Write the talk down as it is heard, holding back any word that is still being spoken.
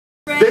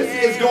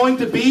going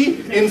to be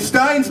in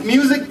Stein's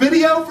music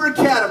video for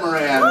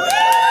Catamaran.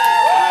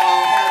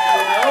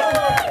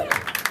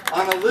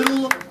 On a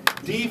little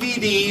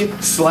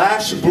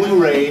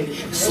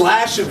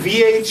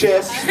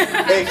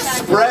DVD/Blu-ray/VHS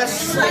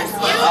Express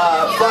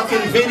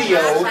fucking video.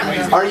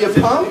 Are you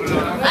pumped?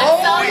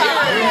 Oh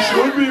yeah! You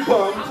should be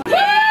pumped.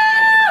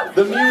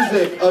 The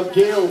music of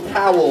Gail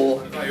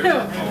Powell,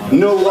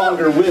 no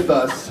longer with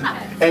us,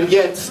 and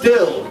yet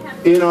still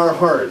in our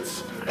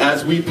hearts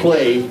as we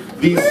play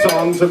these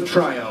songs of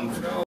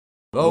triumph.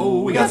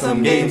 Oh, we got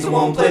some games that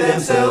won't play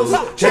themselves.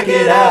 Check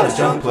it out, it's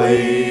Junk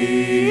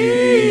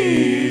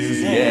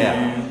Plays.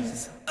 Yeah.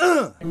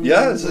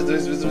 Yeah, this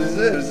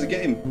is a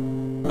game.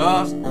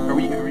 Are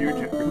we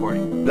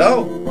recording?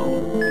 No.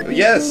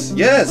 Yes.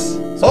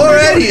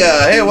 Alrighty,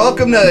 hey,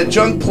 welcome to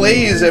Junk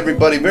Plays,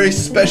 everybody. Very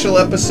special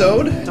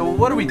episode. So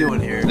what are we doing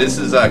here? This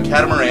is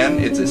Catamaran.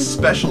 It's a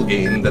special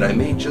game that I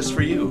made just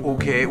for you.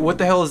 Okay, what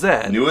the hell is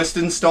that? Newest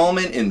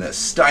installment in the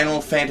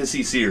Stein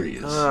Fantasy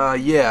series.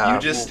 Yeah.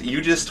 You just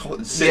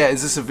sit. Yeah,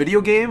 is this a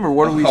video game or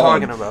what are we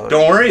talking about?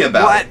 Don't worry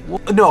about it.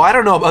 What? No, I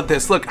don't know about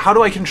this. Look, how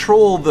do I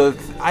control the...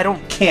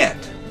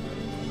 Can't.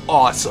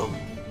 Awesome.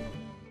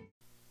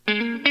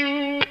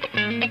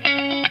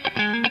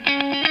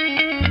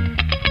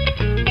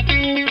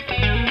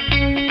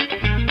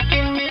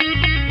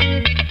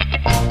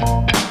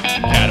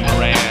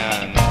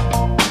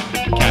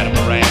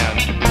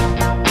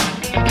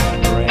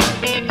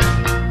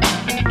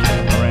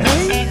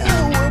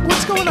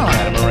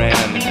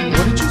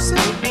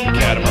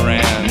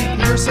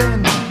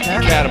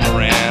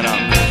 Catamaran,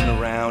 I'm cruising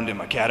around in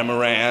my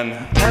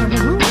catamaran.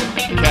 Catamaran.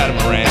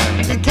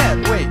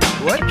 Wait,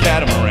 what?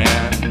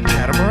 Catamaran.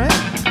 Catamaran?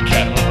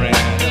 Catamaran.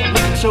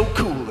 Looking so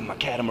cool in my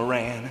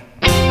catamaran.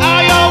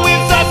 I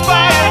always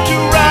aspire to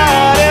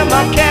ride in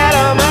my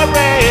catamaran.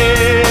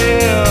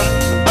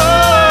 Oh,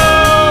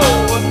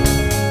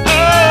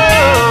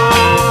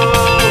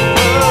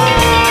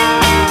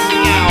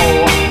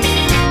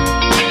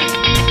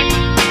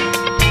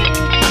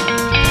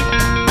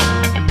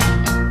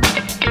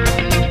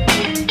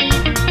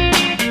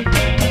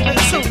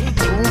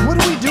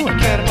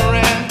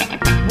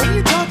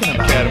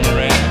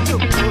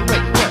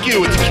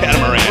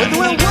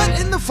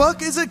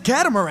 fuck is a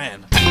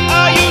catamaran?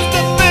 I used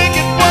to think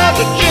it was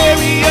a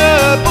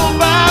chariot pulled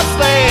by a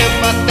slave,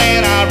 but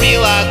then I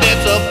realized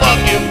it's a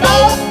fucking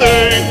boat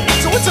thing.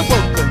 So what's a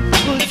boat thing?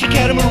 Well, it's a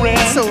catamaran.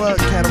 So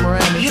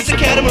catamaran. It's a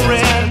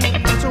catamaran.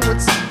 So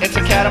what's? It's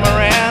a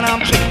catamaran.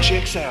 I'm checking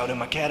chicks out in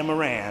my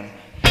catamaran.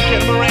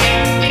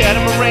 Catamaran,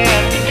 catamaran,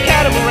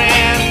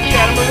 catamaran,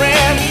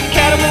 catamaran,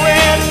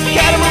 catamaran,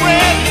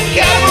 catamaran,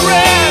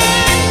 catamaran.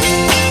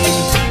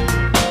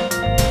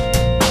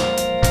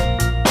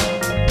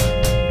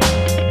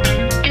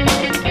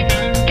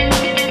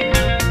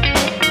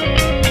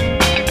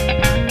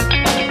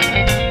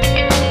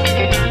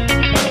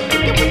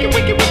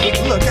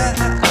 Look,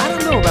 I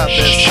don't know about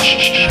this.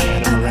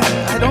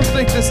 I don't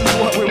think this is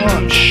what we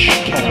want.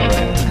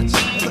 Catamaran.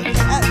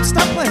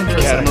 Stop playing for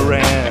a second.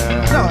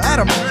 Catamaran. No,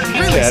 Adam,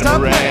 really,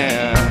 stop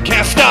playing.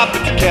 Can't stop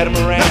it,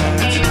 catamaran.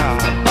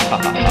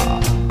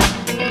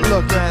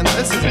 Look, man,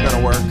 this isn't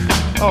gonna work.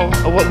 Oh,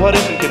 what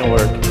isn't gonna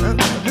work?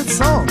 This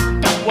song.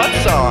 What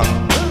song?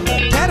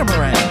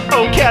 Catamaran.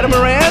 Oh,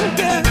 catamaran?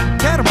 Yeah,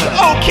 catamaran.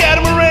 Oh,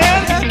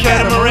 catamaran? Yeah,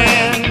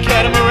 Catamaran,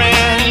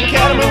 catamaran,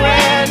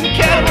 catamaran,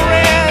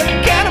 catamaran,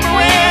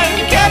 catamaran,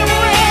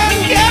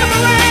 catamaran,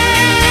 catamaran.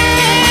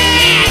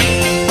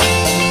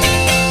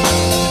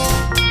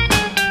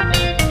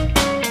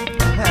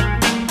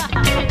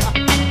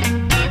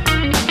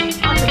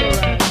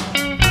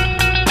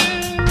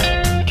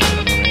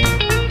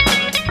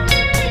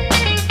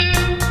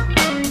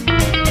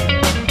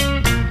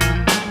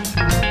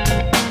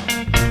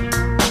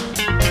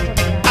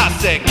 I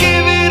said,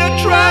 give it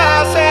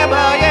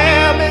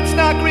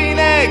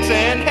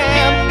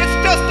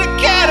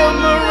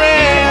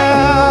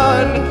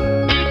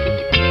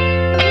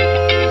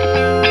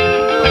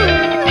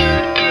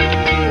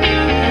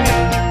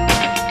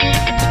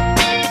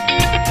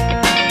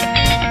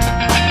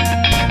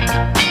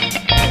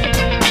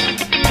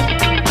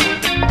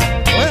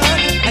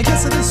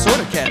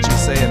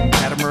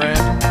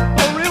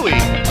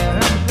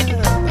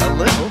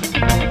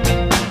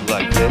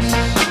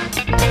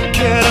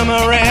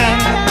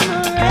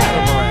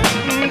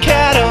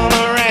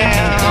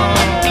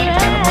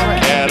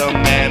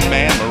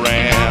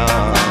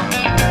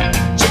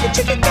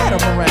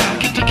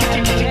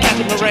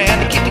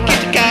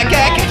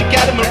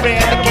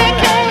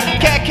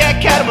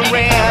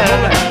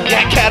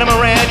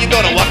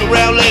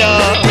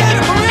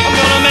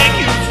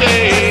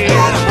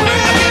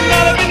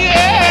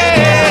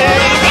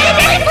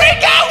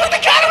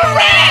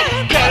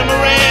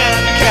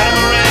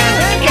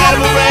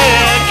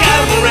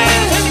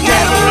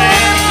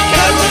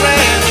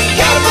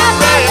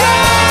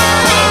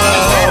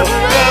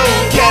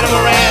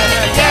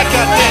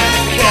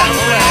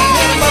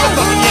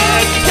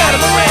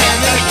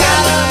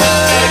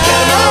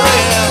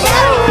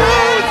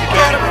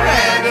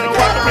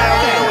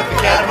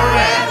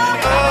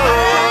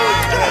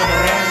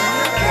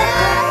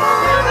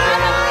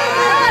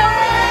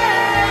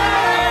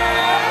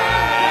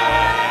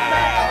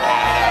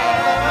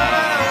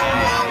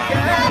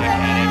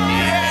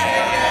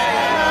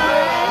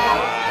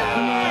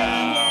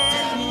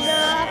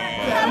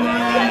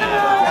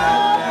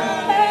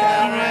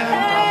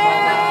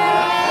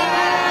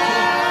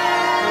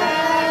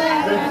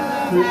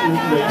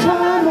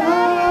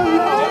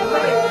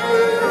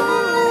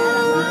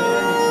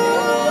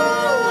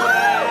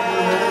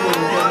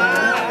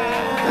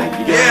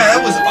Yeah,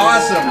 that was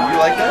awesome. You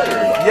like that?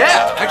 Or?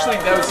 Yeah, actually,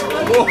 that was.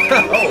 Oh.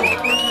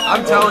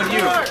 I'm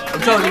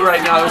telling you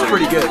right now, it was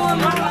pretty good.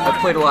 I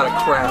played a lot of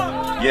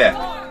crap.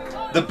 Yeah.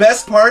 The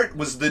best part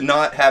was the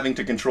not having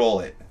to control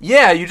it.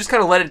 Yeah, you just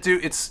kind of let it do.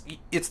 It's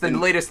the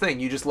latest thing.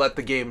 You just let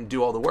the game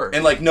do all the work.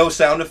 And like no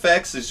sound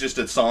effects. It's just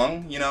a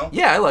song, you know.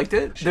 Yeah, I liked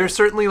it. They're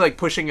certainly like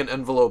pushing an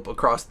envelope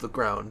across the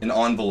ground. An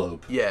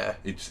envelope. Yeah.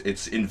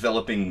 It's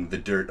enveloping the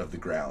dirt of the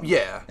ground.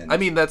 Yeah. And I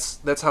mean,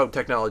 that's how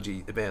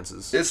technology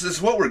advances. This is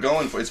what we're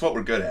going for. It's what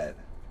we're good at.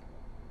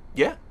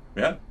 Yeah.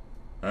 Yeah.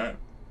 All right.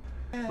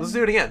 Let's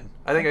do it again.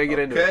 I think I get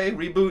into it. Okay,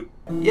 reboot.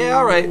 Yeah,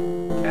 all right.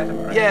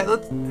 Catamaran. Yeah,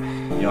 let's.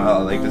 You know how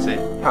I like to say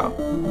it? How?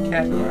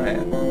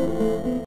 Catamaran.